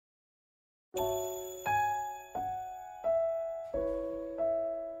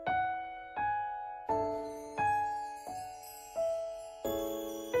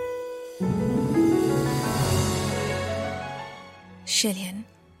Shillian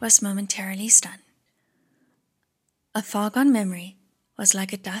was momentarily stunned. A far-gone memory was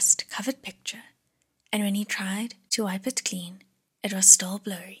like a dust-covered picture, and when he tried to wipe it clean, it was still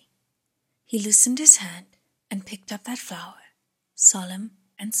blurry. He loosened his hand and picked up that flower, solemn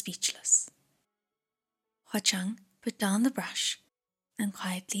and speechless. Hua Chang put down the brush and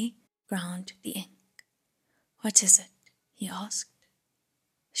quietly ground the ink. "What is it?" he asked.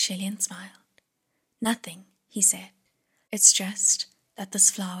 Shillian smiled. "Nothing," he said. "It's just that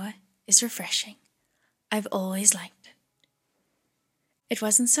this flower is refreshing. I've always liked it." It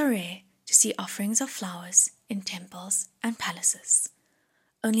wasn't so rare to see offerings of flowers in temples and palaces.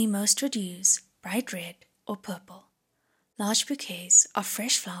 Only most would use bright red or purple, large bouquets of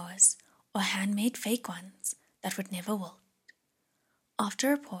fresh flowers or handmade fake ones that would never wilt.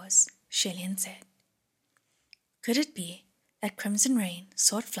 After a pause, Shillian said, "Could it be that Crimson Rain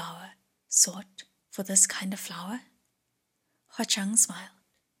sought for this kind of flower?" Hua Chang smiled.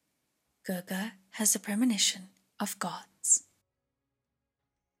 "Gurga has the premonition of gods."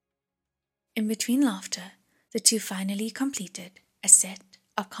 In between laughter, the two finally completed a set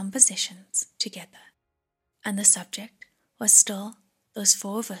of compositions together, and the subject was still those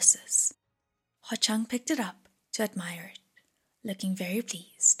 4 verses. Hua Chang picked it up to admire it, looking very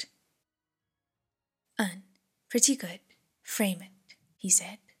pleased. "Pretty good. Frame it," he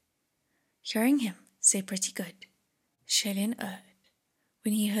said. Hearing him say pretty good, Shillian erred.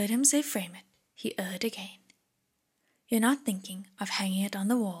 When he heard him say frame it, he erred again. "You're not thinking of hanging it on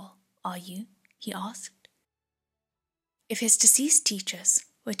the wall, are you?" he asked. If his deceased teachers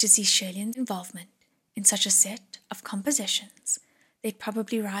were to see Shillian's involvement in such a set of compositions, they'd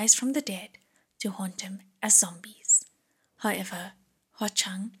probably rise from the dead to haunt him as zombies. However, Hua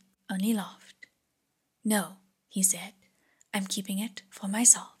Chang only laughed. "No," he said, "I'm keeping it for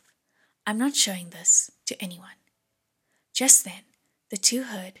myself. I'm not showing this to anyone." Just then, the two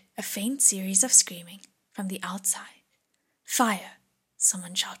heard a faint series of screaming from the outside. "Fire!"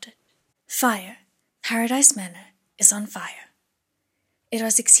 someone shouted. "Fire! Paradise Manor is on fire." It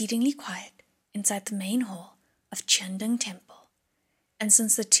was exceedingly quiet inside the main hall of Ch.98 Temple, and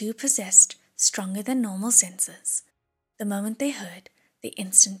since the two possessed stronger than normal senses, the moment they heard, they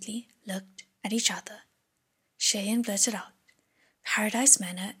instantly looked at each other. Shillian blurted out, "Paradise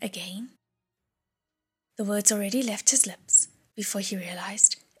Manor again?" The words already left his lips before he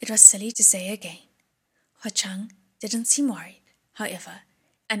realized it was silly to say again. Hua Chang didn't seem worried, however,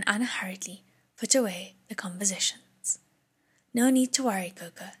 and unhurriedly put away the compositions. "No need to worry,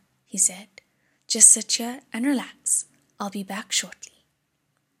 Gurga," he said. "Just sit here and relax. I'll be back shortly."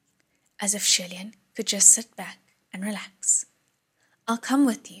 As if Shillian could just sit back and relax. "I'll come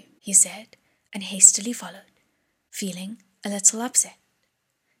with you," he said, and hastily followed, feeling a little upset.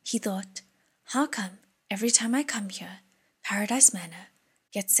 He thought, how come every time I come here, Paradise Manor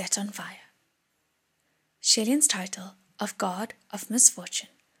gets set on fire? Shillian's title of God of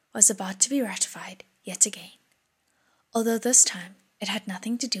Misfortune was about to be ratified yet again. Although this time it had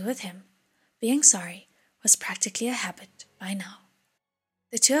nothing to do with him, being sorry was practically a habit by now.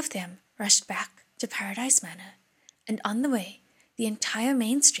 The two of them rushed back to Paradise Manor, and on the way, the entire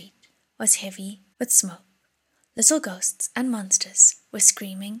main street was heavy with smoke. Little ghosts and monsters were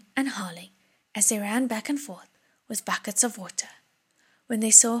screaming and howling as they ran back and forth with buckets of water. When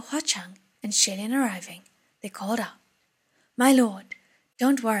they saw Hua Chang and Shillian arriving, they called out, "My lord,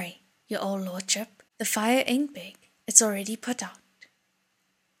 don't worry, your old lordship. The fire ain't big, it's already put out."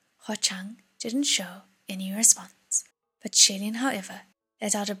 Hua Chang didn't show any response, but Shillian, however,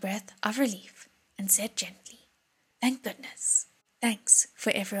 let out a breath of relief and said gently, "Thank goodness. Thanks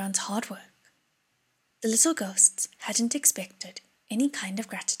for everyone's hard work." The little ghosts hadn't expected any kind of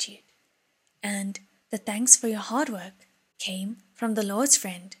gratitude, and the thanks for your hard work came from the Lord's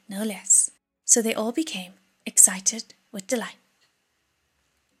friend no less, so they all became excited with delight.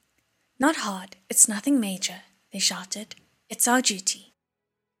 "Not hard, it's nothing major," they shouted. "It's our duty."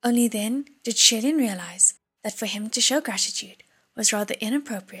 Only then did Shillian realize that for him to show gratitude was rather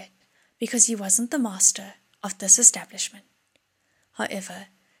inappropriate because he wasn't the master of this establishment. However,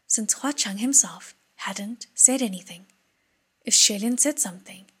 since Hua Chang himself hadn't said anything, if Shillian said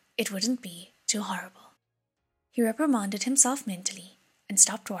something, it wouldn't be too horrible. He reprimanded himself mentally and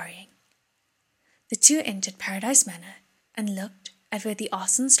stopped worrying. The two entered Paradise Manor and looked at where the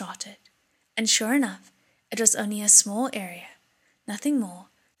arson started, and sure enough, it was only a small area, nothing more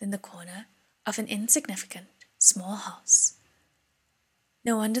than the corner of an insignificant small house.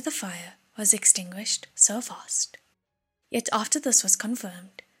 No wonder the fire was extinguished so fast. Yet after this was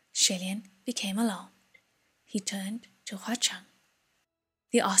confirmed, Shillian became alarmed. He turned to Hua Chang.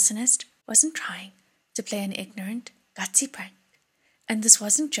 The arsonist wasn't trying to play an ignorant, gutsy prank, And this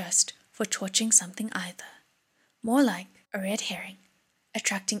wasn't just for torching something either. More like a red herring,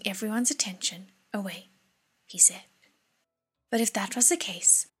 attracting everyone's attention away, he said. But if that was the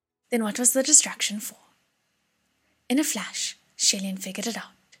case, then what was the distraction for? In a flash, Shelian figured it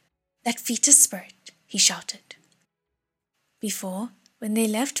out. That fetus spirit, he shouted. Before, when they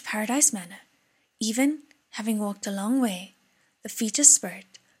left Paradise Manor, even having walked a long way, the fetus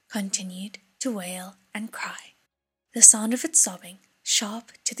spirit continued to wail and cry, the sound of its sobbing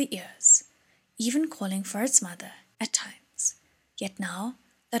sharp to the ears, even calling for its mother at times. Yet now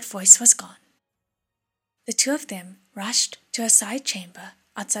that voice was gone. The two of them rushed to a side chamber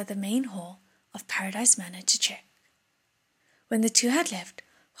outside the main hall of Paradise Manor to check. When the two had left,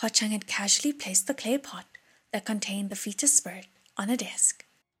 Hua-Chang had casually placed the clay pot that contained the fetus spirit on a desk.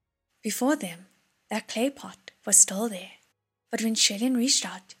 Before them, that clay pot was still there, but when Shelian reached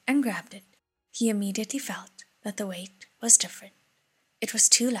out and grabbed it, he immediately felt that the weight was different. It was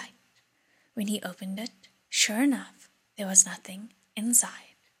too light. When he opened it, sure enough, there was nothing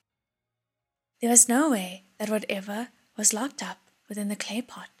inside. There was no way that whatever was locked up within the clay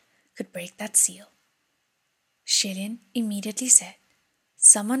pot could break that seal. Shelian immediately said,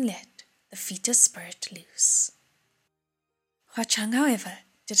 "Someone let the fetus spirit loose." Hua-Chang, however,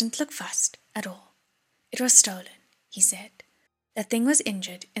 didn't look fussed at all. "It was stolen," he said. "That thing was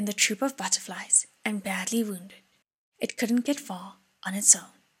injured in the troop of butterflies and badly wounded. It couldn't get far on its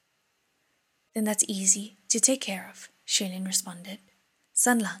own." "Then that's easy to take care of," Shelian responded.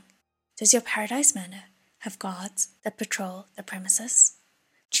 "Sun Lang, does your Paradise Manor have guards that patrol the premises?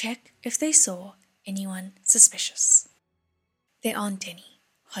 Check if they saw anyone suspicious." "There aren't any,"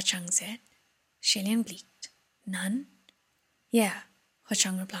 Hua-Chang said. Shelian blinked. "None?" "Yeah,"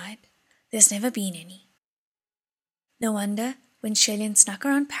 Hua-Chang replied. "There's never been any." No wonder when Shelian snuck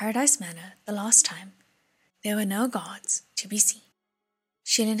around Paradise Manor the last time, there were no guards to be seen.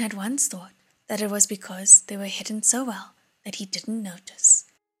 Shelian had once thought that it was because they were hidden so well that he didn't notice,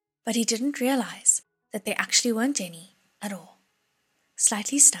 but he didn't realize that there actually weren't any at all.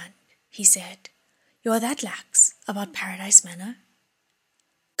 Slightly stunned, he said, "You're that lax about Paradise Manor?"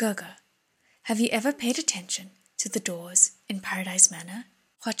 "Gurgur, have you ever paid attention to the doors in Paradise Manor?"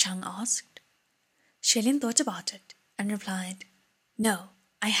 Hua-Chang asked. Shelian thought about it and replied, "No,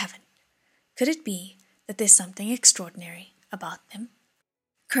 I haven't. Could it be that there's something extraordinary about them?"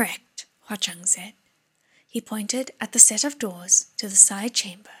 "Correct," Hua-Chang said. He pointed at the set of doors to the side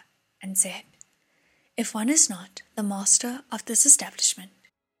chamber and said, "If one is not the master of this establishment,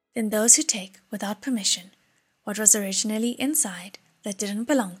 then those who take without permission what was originally inside that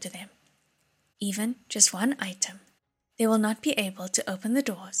didn't belong to them, even just one item, they will not be able to open the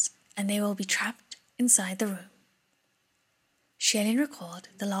doors and they will be trapped inside the room." Shelian recalled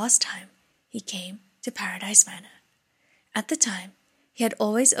the last time he came to Paradise Manor. At the time, he had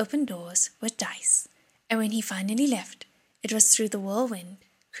always opened doors with dice, and when he finally left, it was through the whirlwind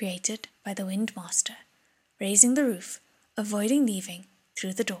created by the Wind Master, raising the roof, avoiding leaving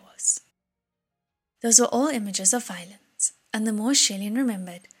through the doors. Those were all images of violence, and the more Shelian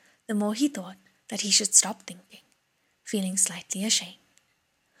remembered, the more he thought that he should stop thinking, feeling slightly ashamed.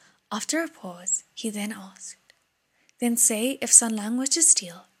 After a pause, he then asked, "Then say if Sun Lang were to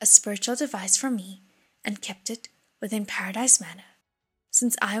steal a spiritual device from me and kept it within Paradise Manor,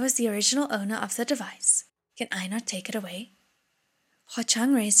 since I was the original owner of the device, can I not take it away?"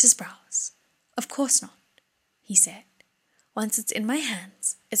 Hua-Chang raised his brows. "Of course not," he said. "Once it's in my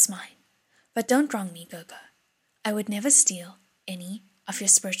hands, it's mine. But don't wrong me, Gurgur. I would never steal any of your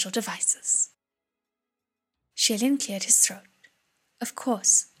spiritual devices." Shelian cleared his throat. "Of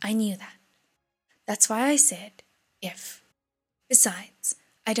course, I knew that. That's why I said, if. Besides,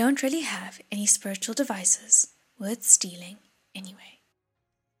 I don't really have any spiritual devices worth stealing anyway."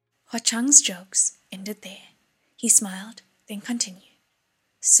 Hua-Chang's jokes ended there. He smiled, then continued.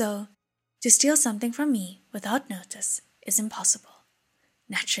 "So, to steal something from me without notice is impossible.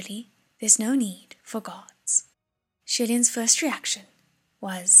 Naturally, there's no need for guards." Shelian's first reaction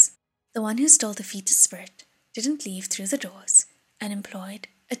was, the one who stole the fetus spirit didn't leave through the doors and employed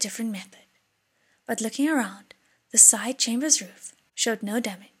a different method. But looking around, the side chamber's roof showed no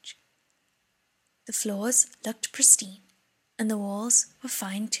damage. The floors looked pristine, and the walls were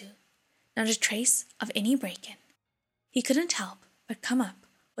fine too, not a trace of any break-in. He couldn't help but come up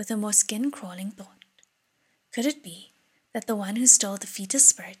with a more skin-crawling thought. Could it be that the one who stole the fetus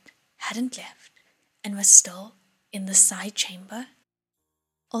spirit hadn't left and was still in the side chamber?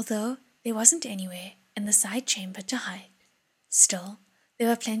 Although there wasn't anywhere in the side chamber to hide, still there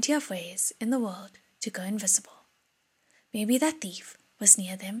were plenty of ways in the world to go invisible. Maybe that thief was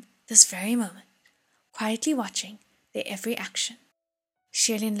near them this very moment, quietly watching their every action.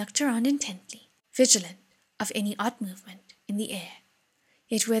 Shirley looked around intently, vigilant of any odd movement in the air.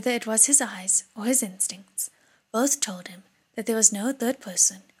 Yet whether it was his eyes or his instincts, both told him that there was no third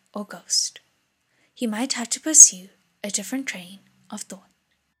person or ghost. He might have to pursue a different train of thought.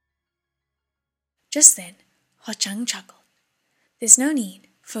 Just then, Ho Chang chuckled. "There's no need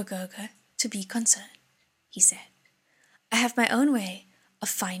for Gurga to be concerned," he said. "I have my own way of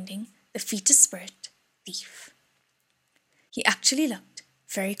finding the Foetus spirit thief." He actually looked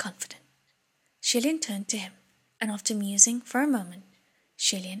very confident. Shillian turned to him, and after musing for a moment,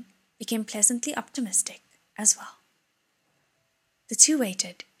 Shillian became pleasantly optimistic as well. The two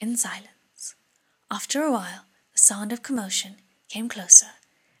waited in silence. After a while, the sound of commotion came closer,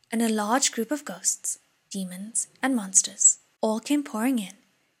 and a large group of ghosts, demons, and monsters all came pouring in,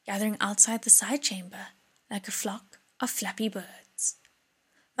 gathering outside the side chamber like a flock of flappy birds.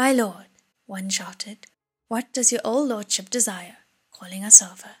 "My lord," one shouted, "what does your old lordship desire, calling us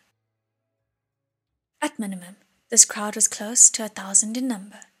over?" At minimum, this crowd was close to 1,000 in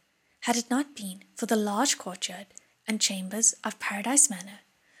number. Had it not been for the large courtyard and chambers of Paradise Manor,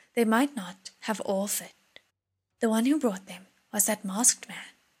 they might not have all fit. The one who brought them was that masked man,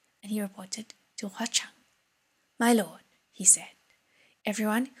 and he reported to Ho Chang. "My lord," he said,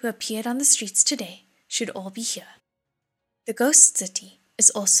 "everyone who appeared on the streets today should all be here. The ghost city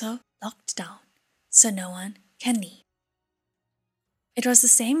is also locked down, so no one can leave." It was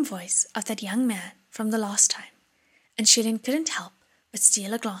the same voice of that young man from the last time, and Shillian couldn't help but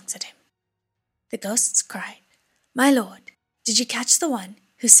steal a glance at him. The ghosts cried, "My lord, did you catch the one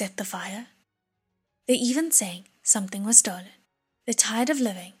who set the fire?" They even saying something was stolen. They're tired of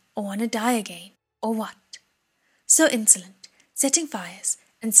living or want to die again, or what? So insolent, setting fires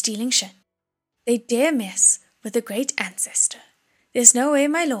and stealing shit. They dare mess with the great ancestor. There's no way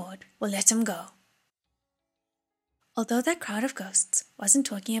my lord will let him go. Although that crowd of ghosts wasn't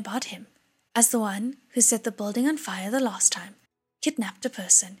talking about him, as the one who set the building on fire the last time, kidnapped a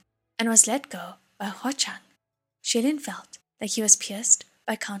person, and was let go by Ho Chang, Shillian felt like he was pierced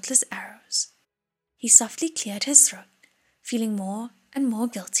by countless arrows. He softly cleared his throat, feeling more and more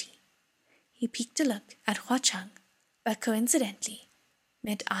guilty. He peeked a look at Ho Chang, but coincidentally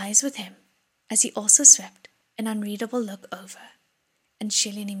met eyes with him as he also swept an unreadable look over, and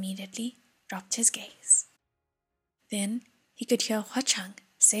Shillian immediately dropped his gaze. Then he could hear Ho Chang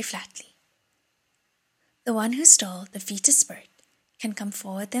say flatly, "The one who stole the Foetus spirit can come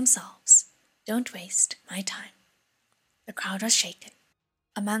forward themselves. Don't waste my time." The crowd was shaken.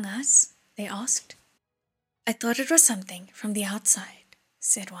 "Among us?" they asked. "I thought it was something from the outside,"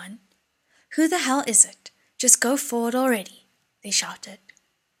 said one. "Who the hell is it? Just go forward already," they shouted.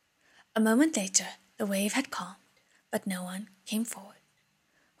 A moment later, the wave had calmed, but no one came forward.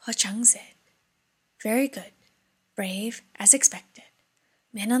 Ho Chang said, "Very good. Brave as expected.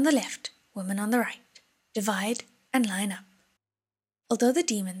 Men on the left, women on the right. Divide and line up." Although the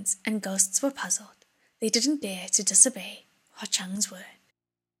demons and ghosts were puzzled, they didn't dare to disobey Ho Chang's word.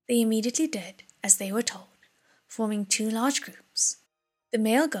 They immediately did as they were told, forming two large groups. The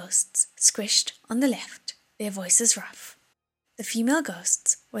male ghosts squished on the left, their voices rough. The female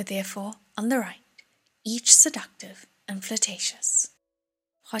ghosts were therefore on the right, each seductive and flirtatious.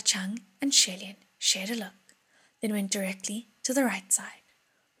 Ho Chang and Shillian shared a look, then went directly to the right side,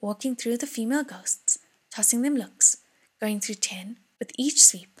 walking through the female ghosts, tossing them looks, going through 10 with each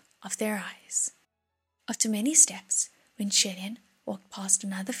sweep of their eyes. After many steps, when Shillian walked past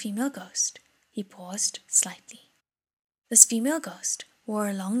another female ghost, he paused slightly. This female ghost wore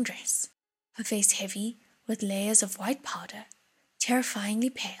a long dress, her face heavy with layers of white powder, terrifyingly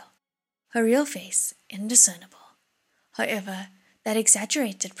pale, her real face indiscernible. However, that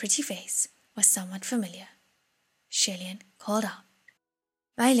exaggerated pretty face was somewhat familiar. Shillian called out,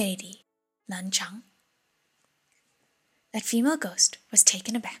 "My lady, Lan Chang." That female ghost was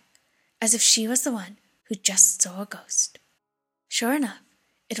taken aback, as if she was the one who just saw a ghost. Sure enough,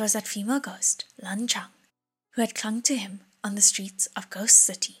 it was that female ghost, Lan Chang, who had clung to him on the streets of Ghost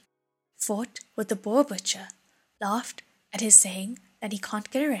City, fought with the boar butcher, laughed at his saying that he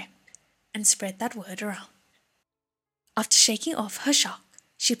can't get erect, and spread that word around. After shaking off her shock,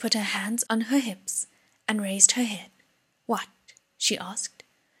 she put her hands on her hips and raised her head. "What?" she asked.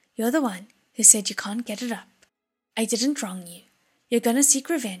 "You're the one who said you can't get it up. I didn't wrong you. You're gonna seek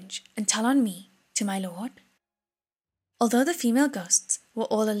revenge and tell on me to my lord?" Although the female ghosts were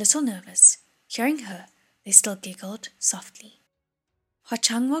all a little nervous, hearing her, they still giggled softly. Ho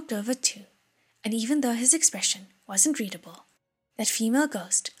Chang walked over too, and even though his expression wasn't readable, that female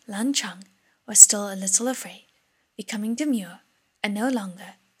ghost, Lan Chang, was still a little afraid, becoming demure and no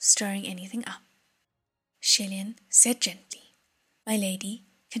longer stirring anything up. Shillian said gently, My lady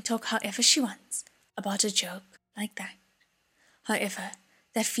can talk however she wants about a joke like that. However,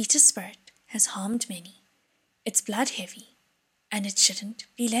 that fetus spirit has harmed many. It's blood heavy, and it shouldn't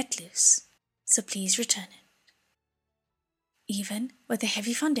be let loose, so please return it. Even with the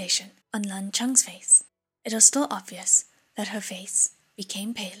heavy foundation on Lan Chang's face, it was still obvious that her face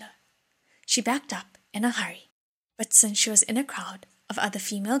became paler. She backed up in a hurry, but since she was in a crowd of other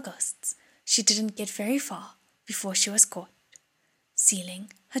female ghosts, she didn't get very far before she was caught,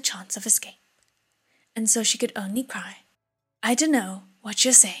 sealing her chance of escape. And so she could only cry, "I don't know what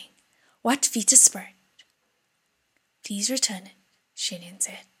you're saying. What fetus spirit?" "Please return it," Shillian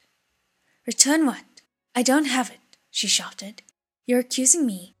said. "Return what? I don't have it," she shouted. "You're accusing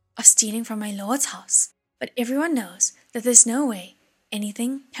me of stealing from my lord's house, but everyone knows that there's no way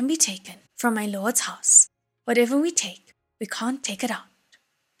anything can be taken from my lord's house. Whatever we take, we can't take it out."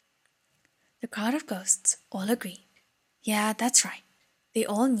 The crowd of ghosts all agreed. Yeah, that's right. They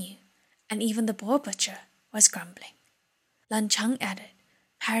all knew, and even the boar butcher was grumbling. Lan Chang added,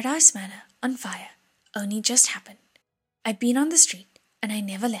 "Paradise Manor on fire only just happened. I've been on the street, and I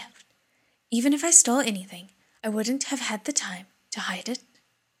never left. Even if I stole anything, I wouldn't have had the time to hide it."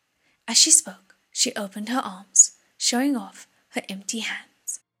 As she spoke, she opened her arms, showing off her empty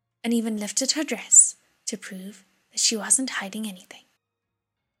hands, and even lifted her dress to prove that she wasn't hiding anything.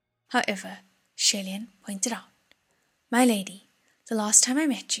 However, Shillian pointed out, "My lady, the last time I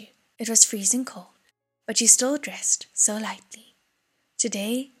met you, it was freezing cold, but you still dressed so lightly.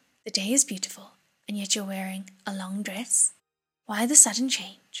 Today, the day is beautiful, and yet you're wearing a long dress. Why the sudden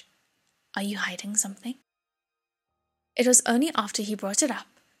change? Are you hiding something?" It was only after he brought it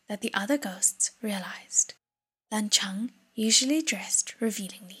up that the other ghosts realized. Lan Chang usually dressed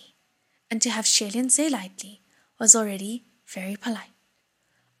revealingly, and to have Shillian say lightly was already very polite.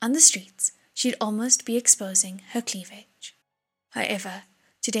 On the streets, she'd almost be exposing her cleavage. However,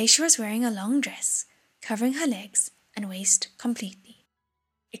 today she was wearing a long dress, covering her legs and waist completely.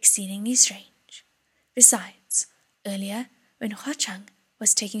 Exceedingly strange. Besides, earlier, when Hua Chang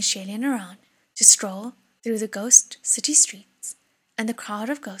was taking Shillian around to stroll through the ghost city streets, and the crowd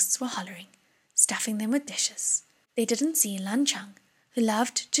of ghosts were hollering, stuffing them with dishes, they didn't see Lan Chang, who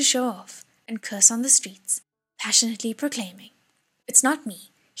loved to show off and curse on the streets, passionately proclaiming, "It's not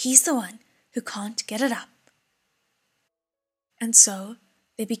me, he's the one who can't get it up." And so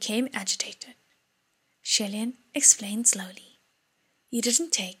they became agitated. Shillian explained slowly, "You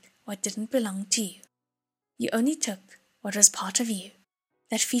didn't take what didn't belong to you. You only took what was part of you.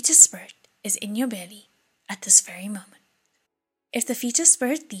 That fetus spirit is in your belly at this very moment. If the fetus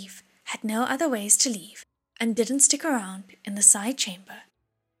spirit thief had no other ways to leave and didn't stick around in the side chamber,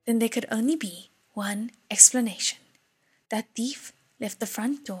 then there could only be one explanation. That thief left the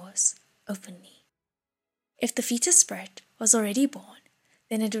front doors openly. If the fetus spirit was already born,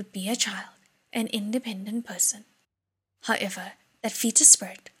 then it would be a child, an independent person. However, that fetus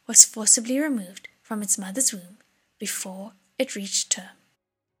spirit was forcibly removed from its mother's womb before it reached term.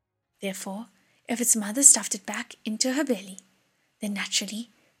 Therefore, if its mother stuffed it back into her belly, then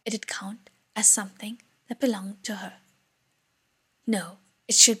naturally it'd count as something that belonged to her. No,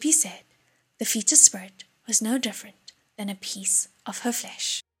 it should be said, the fetus spirit was no different than a piece of her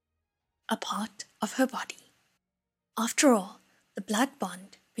flesh, a part of her body. After all, the blood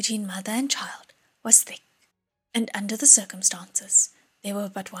bond between mother and child was thick, and under the circumstances, they were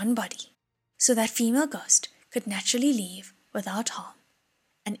but one body, so that female ghost could naturally leave without harm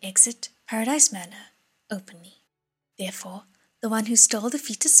and exit Paradise Manor openly. Therefore, the one who stole the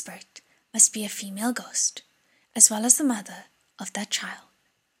fetus spirit must be a female ghost, as well as the mother of that child.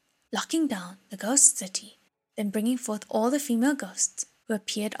 Locking down the ghost city, then bringing forth all the female ghosts who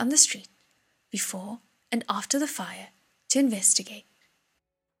appeared on the street before and after the fire to investigate,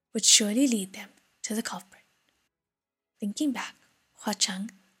 would surely lead them to the culprit. Thinking back, Hua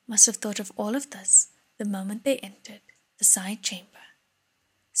Chang must have thought of all of this the moment they entered the side chamber.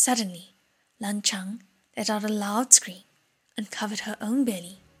 Suddenly, Lan Chang let out a loud scream and covered her own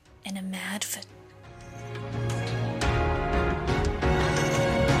belly in a mad fit.